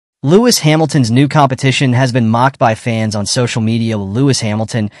Lewis Hamilton's new competition has been mocked by fans on social media. Lewis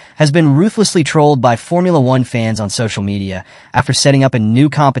Hamilton has been ruthlessly trolled by Formula One fans on social media after setting up a new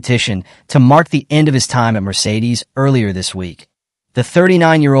competition to mark the end of his time at Mercedes earlier this week. The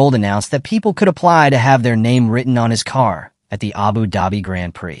 39-year-old announced that people could apply to have their name written on his car at the Abu Dhabi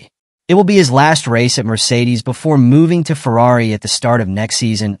Grand Prix. It will be his last race at Mercedes before moving to Ferrari at the start of next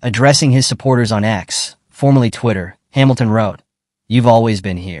season. Addressing his supporters on X, formerly Twitter, Hamilton wrote, "You've always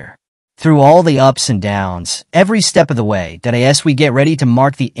been here. Through all the ups and downs, every step of the way, that as we get ready to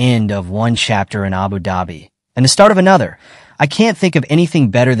mark the end of one chapter in Abu Dhabi and the start of another, I can't think of anything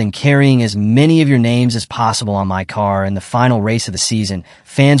better than carrying as many of your names as possible on my car in the final race of the season."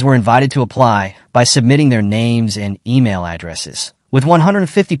 Fans were invited to apply by submitting their names and email addresses, with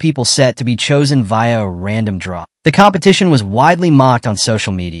 150 people set to be chosen via a random draw. The competition was widely mocked on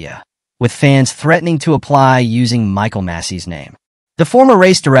social media, with fans threatening to apply using Michael Masi's name. The former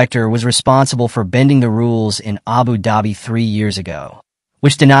race director was responsible for bending the rules in Abu Dhabi 3 years ago,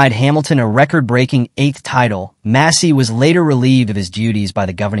 which denied Hamilton a record-breaking 8th title. Masi was later relieved of his duties by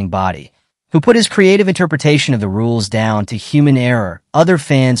the governing body, who put his creative interpretation of the rules down to human error. Other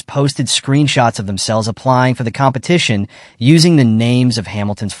fans posted screenshots of themselves applying for the competition using the names of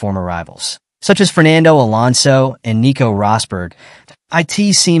Hamilton's former rivals, such as Fernando Alonso and Nico Rosberg.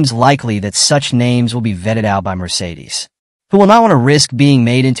 It seems likely that such names will be vetted out by Mercedes, who will not want to risk being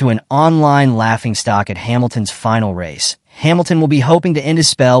made into an online laughingstock at Hamilton's final race. Hamilton will be hoping to end his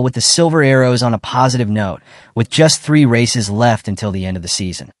spell with the Silver Arrows on a positive note, with just 3 races left until the end of the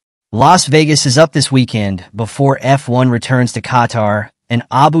season. Las Vegas is up this weekend before F1 returns to Qatar and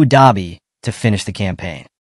Abu Dhabi to finish the campaign.